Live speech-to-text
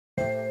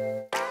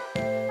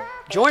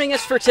Joining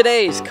us for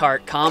today's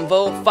Cart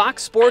Convo,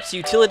 Fox Sports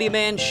utility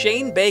man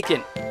Shane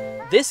Bacon.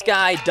 This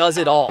guy does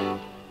it all.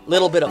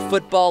 Little bit of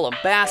football and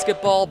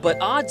basketball, but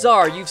odds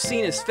are you've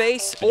seen his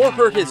face or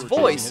heard his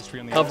voice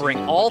covering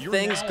all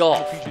things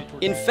golf.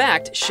 In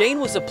fact, Shane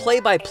was a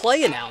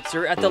play-by-play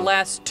announcer at the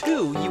last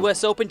 2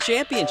 U.S. Open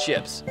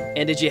championships.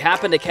 And did you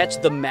happen to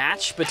catch the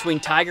match between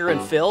Tiger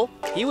and Phil?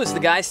 He was the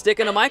guy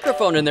sticking a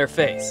microphone in their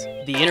face.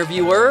 The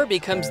interviewer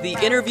becomes the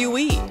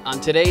interviewee on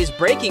today's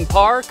Breaking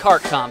Par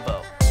Cart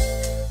Convo.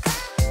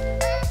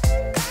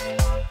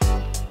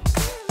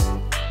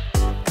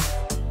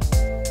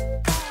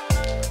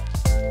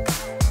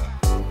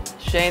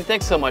 Shane,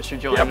 thanks so much for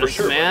joining us,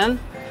 man.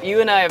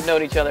 You and I have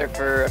known each other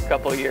for a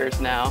couple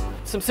years now.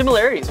 Some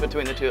similarities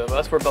between the two of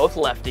us. We're both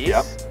lefties.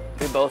 Yep.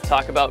 We both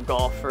talk about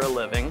golf for a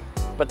living.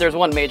 But there's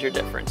one major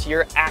difference.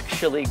 You're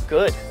actually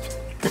good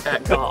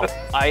at golf.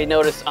 I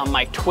noticed on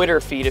my Twitter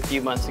feed a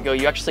few months ago,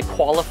 you actually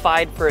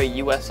qualified for a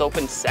U.S.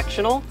 Open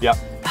sectional. Yep.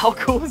 How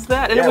cool was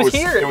that? And it was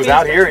here. It was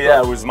out here,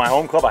 yeah. It was my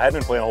home club. I hadn't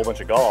been playing a whole bunch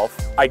of golf.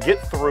 I get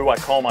through, I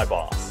call my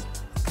boss.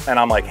 And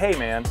I'm like, hey,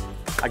 man,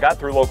 I got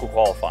through local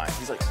qualifying.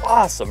 He's like,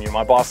 awesome. You know,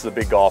 my boss is a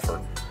big golfer.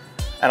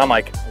 And I'm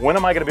like, when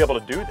am I going to be able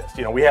to do this?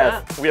 You know, we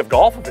have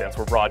golf events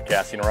we're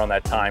broadcasting around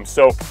that time.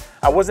 So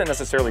I wasn't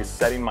necessarily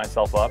setting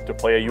myself up to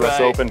play a U.S.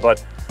 Open,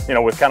 but you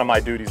know, with kind of my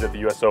duties at the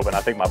U.S. Open,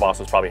 I think my boss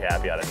was probably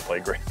happy I didn't play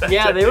great that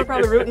day. They were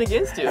probably rooting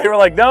against you. They were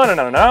like, no. I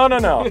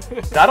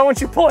don't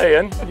want you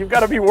playing. You've got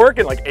to be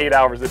working like 8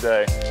 hours a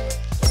day.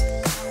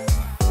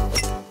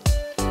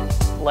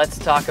 Let's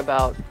talk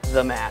about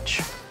the match.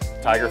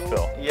 Tiger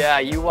Phil. Yeah,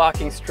 you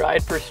walking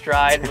stride for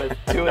stride with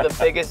 2 of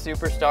the biggest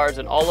superstars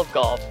in all of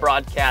golf,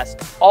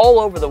 broadcast all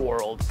over the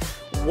world.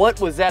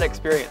 What was that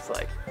experience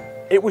like?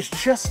 It was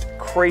just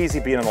crazy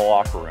being in the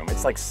locker room.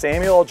 It's like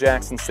Samuel L.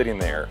 Jackson sitting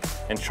there,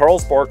 and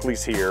Charles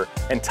Barkley's here,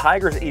 and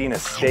Tiger's eating a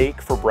steak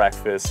for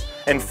breakfast,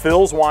 and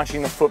Phil's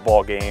watching the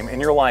football game,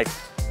 and you're like,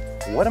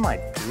 what am I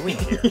doing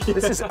here?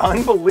 This is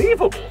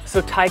unbelievable.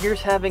 So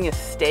Tiger's having a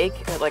steak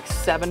at like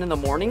 7 in the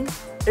morning?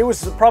 It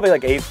was probably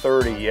like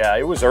 8:30, yeah,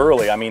 it was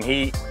early. I mean,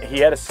 he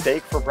had a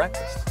steak for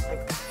breakfast.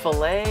 Like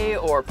filet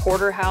or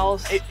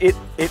porterhouse? It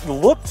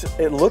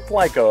looked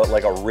like a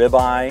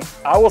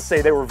ribeye. I will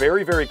say they were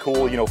very, very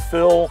cool. You know,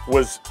 Phil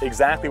was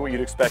exactly what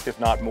you'd expect, if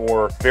not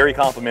more. Very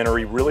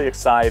complimentary, really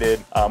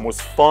excited, was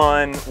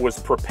fun, was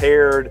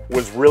prepared,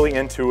 was really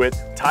into it.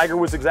 Tiger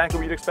was exactly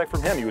what you'd expect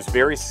from him. He was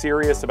very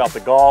serious about the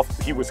golf.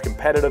 He was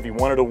competitive, he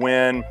wanted to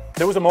win.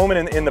 There was a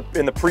moment in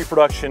the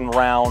pre-production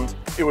round.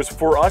 It was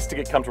for us to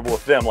get comfortable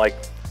with them, like,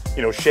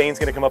 you know, Shane's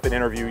gonna come up and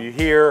interview you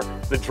here.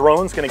 The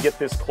drone's gonna get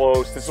this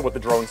close. This is what the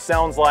drone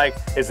sounds like.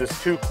 Is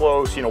this too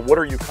close? You know, what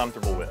are you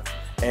comfortable with?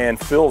 And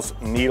Phil's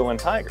needling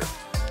Tiger.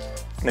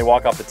 And they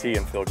walk off the tee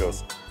and Phil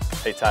goes,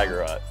 hey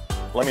Tiger,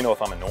 let me know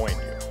if I'm annoying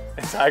you.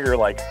 And Tiger,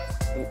 like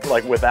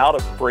without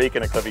a break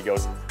in a clip, he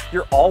goes,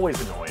 you're always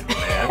annoying me,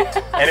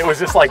 man. And it was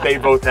just like they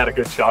both had a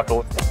good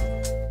chuckle.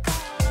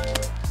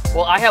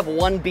 Well, I have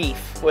one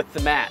beef with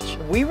the match.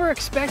 We were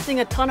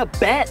expecting a ton of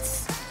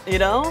bets. You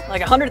know,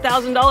 like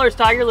 $100,000,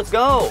 Tiger, let's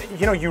go.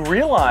 You know, you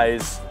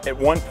realize at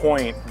one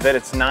point that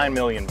it's $9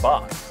 million.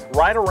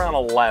 Right around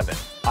 11,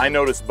 I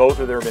noticed both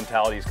of their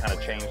mentalities kind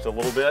of changed a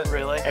little bit.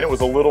 Really? And it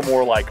was a little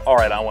more like, all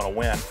right, I want to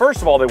win.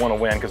 First of all, they want to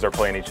win because they're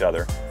playing each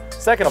other.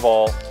 Second of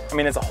all, I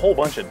mean, it's a whole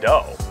bunch of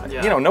dough.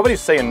 Yeah. You know,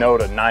 nobody's saying no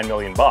to $9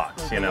 million,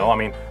 you know? I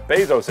mean,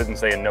 Bezos isn't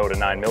saying no to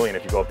 $9 million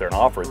if you go up there and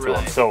offer it to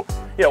him. So,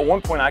 yeah, at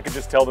one point I could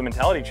just tell the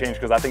mentality changed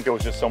because I think there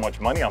was just so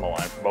much money on the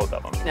line for both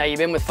of them. Now, you've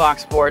been with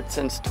Fox Sports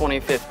since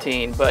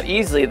 2015, but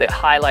easily the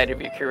highlight of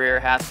your career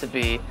has to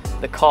be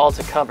the call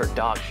to cover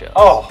dog shows.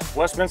 Oh,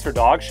 Westminster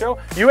Dog Show?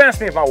 You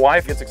asked me if my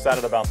wife gets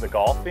excited about the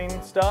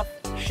golfing stuff.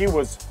 She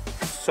was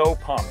so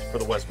pumped for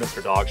the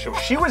Westminster Dog Show.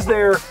 She was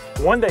there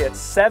one day at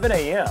 7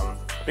 a.m.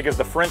 because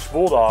the French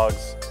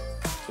Bulldogs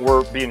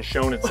were being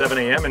shown at 7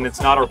 a.m. and it's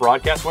not our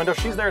broadcast window.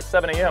 She's there at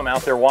 7 a.m.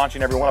 out there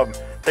watching every one of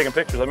them, taking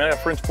pictures. I mean, I have a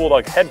French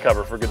Bulldog head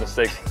cover, for goodness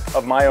sakes,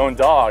 of my own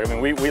dog. I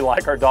mean, we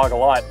like our dog a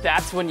lot.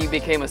 That's when you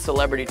became a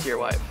celebrity to your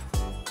wife.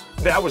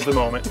 That was the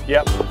moment,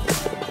 yep.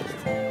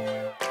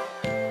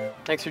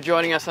 Thanks for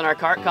joining us on our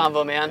Cart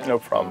Convo, man. No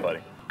problem, buddy.